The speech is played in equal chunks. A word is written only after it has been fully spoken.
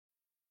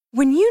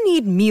When you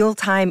need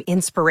mealtime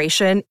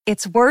inspiration,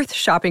 it's worth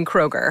shopping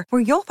Kroger,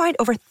 where you'll find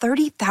over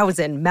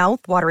 30,000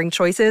 mouth-watering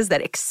choices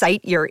that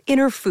excite your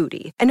inner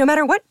foodie. And no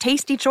matter what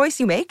tasty choice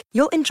you make,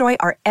 you'll enjoy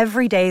our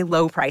everyday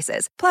low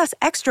prices, plus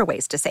extra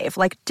ways to save,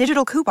 like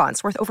digital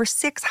coupons worth over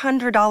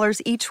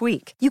 $600 each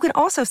week. You can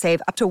also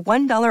save up to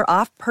 $1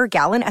 off per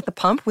gallon at the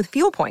pump with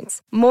fuel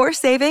points. More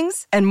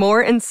savings and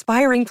more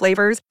inspiring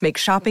flavors make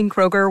shopping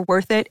Kroger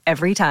worth it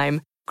every time.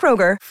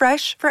 Kroger,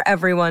 fresh for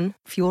everyone.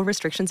 Fuel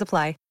restrictions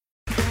apply.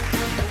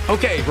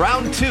 Okay,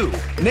 round two.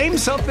 Name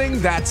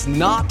something that's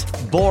not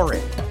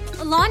boring.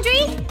 A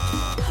laundry?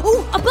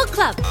 Ooh, a book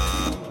club.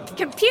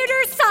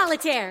 Computer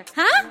solitaire,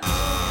 huh?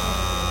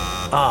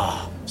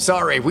 Ah,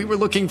 sorry, we were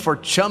looking for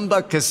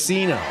Chumba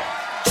Casino.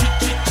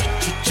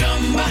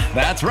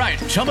 That's right,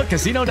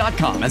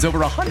 ChumbaCasino.com has over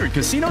 100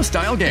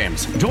 casino-style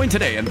games. Join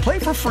today and play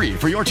for free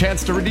for your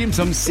chance to redeem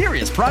some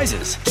serious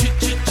prizes.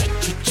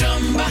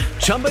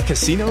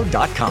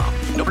 ChumbaCasino.com.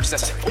 No purchase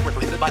necessary. Void where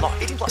prohibited by law.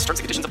 18 plus terms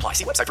and conditions apply.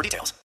 See website for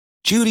details.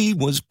 Judy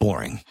was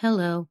boring.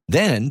 Hello.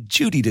 Then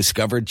Judy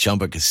discovered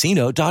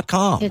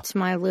ChumbaCasino.com. It's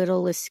my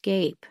little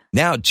escape.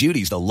 Now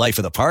Judy's the life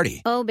of the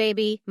party. Oh,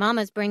 baby,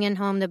 mama's bringing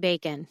home the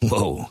bacon.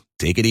 Whoa,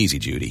 take it easy,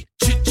 Judy.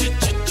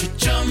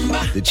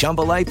 The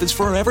Chumba life is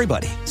for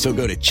everybody. So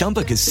go to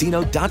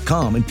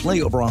ChumbaCasino.com and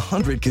play over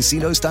 100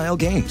 casino-style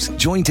games.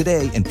 Join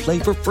today and play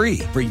for free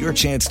for your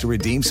chance to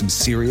redeem some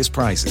serious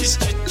prizes.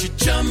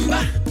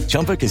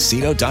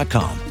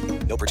 ChumbaCasino.com.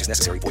 No purchase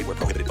necessary. Void where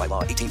prohibited by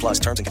law. 18 plus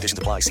terms and conditions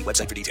apply. See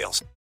website for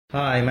details.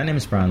 Hi, my name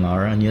is Brian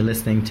Lara, and you're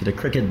listening to the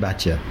Cricket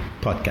Badger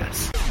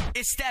podcast.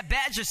 It's that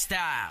Badger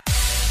style.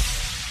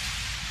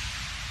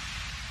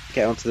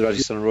 Get on to the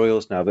Rajasthan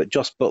Royals now, but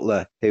Jos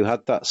Buttler, who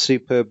had that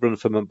superb run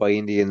for Mumbai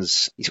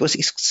Indians, was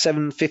he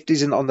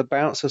 750s on the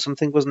bounce or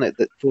something, wasn't it,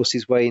 that forced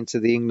his way into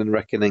the England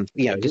reckoning?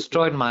 Yeah,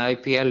 destroyed my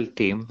IPL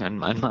team and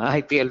my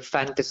IPL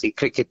fantasy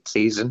cricket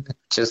season.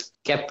 Just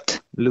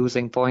kept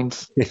losing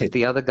points.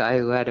 The other guy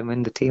who had him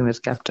in the team as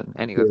captain.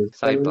 Anyway,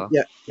 sidebar.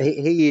 Yeah,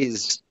 he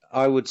is,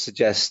 I would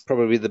suggest,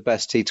 probably the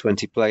best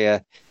T20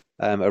 player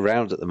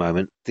around at the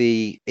moment.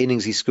 The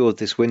innings he scored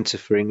this winter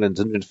for England,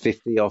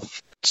 150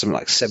 off something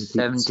like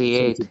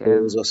 78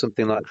 balls or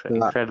something like that.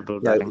 Incredible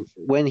batting.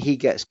 When he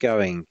gets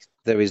going,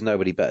 there is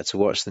nobody better to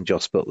watch than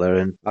Jos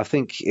Buttler. And I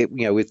think,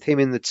 with him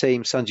in the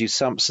team, Sanju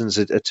Samson's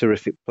a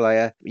terrific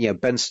player.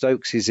 Ben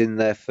Stokes is in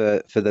there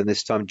for them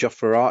this time.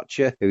 Jofra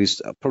Archer,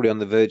 who's probably on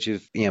the verge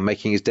of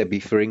making his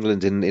debut for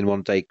England in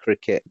one-day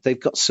cricket. They've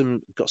got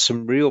some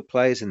real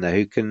players in there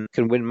who can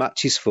win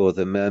matches for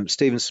them.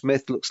 Stephen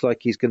Smith looks like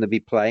he's going to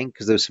be playing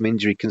because there were some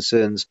injury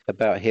concerns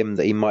about him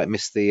that he might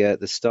miss the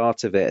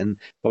start of it. And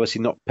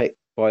obviously not picked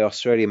by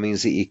Australia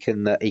means that he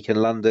can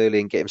land early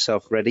and get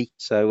himself ready.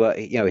 So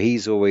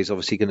he's always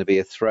obviously going to be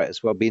a threat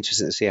as well. Be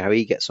interesting to see how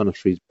he gets on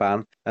after his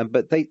ban.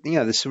 But they,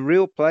 there's some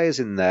real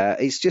players in there.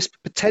 It's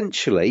just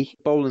potentially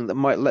bowling that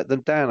might let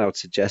them down, I would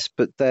suggest.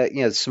 But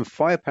there's some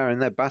firepower in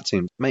their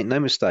batting. Make no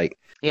mistake.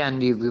 Yeah, and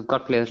we've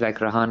got players like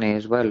Rahane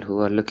as well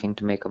who are looking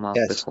to make a mark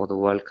before the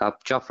World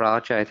Cup. Jofra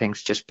Archer, I think,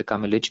 has just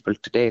become eligible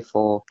today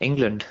for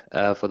England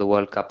for the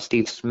World Cup.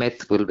 Steve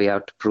Smith will be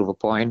out to prove a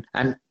point.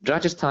 And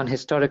Rajasthan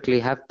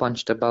historically have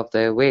punched above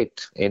their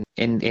weight in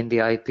the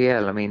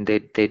IPL. I mean,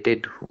 they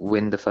did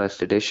win the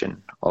first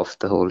edition of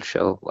the whole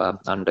show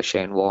under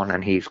Shane Warne,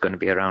 and he's going to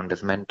be around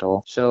as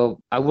mentor.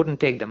 So I wouldn't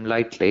take them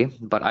lightly,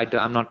 but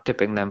I'm not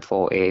tipping them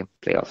for a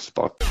playoff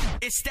spot.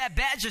 It's that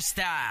Badger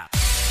style.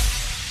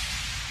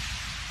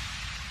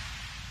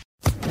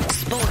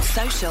 Sports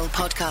Social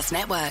Podcast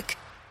Network.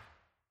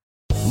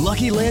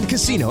 Lucky Land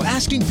Casino,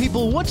 asking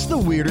people, what's the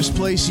weirdest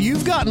place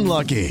you've gotten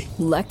lucky?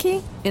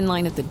 Lucky? In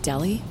line at the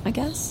deli, I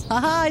guess?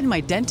 Aha, in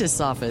my dentist's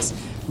office.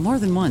 More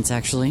than once,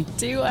 actually.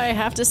 Do I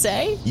have to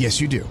say?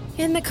 Yes, you do.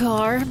 In the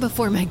car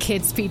before my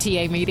kids'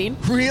 PTA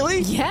meeting.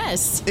 Really?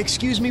 Yes.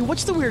 Excuse me,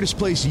 what's the weirdest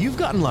place you've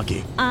gotten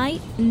lucky? I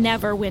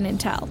never win and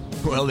tell.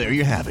 Well, there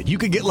you have it. You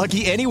can get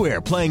lucky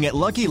anywhere, playing at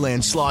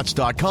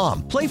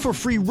LuckyLandSlots.com. Play for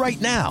free right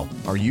now.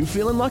 Are you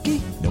feeling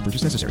lucky? No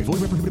purchase necessary.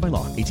 Void where prohibited by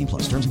law. 18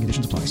 plus. Terms and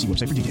conditions apply. See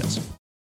website for details.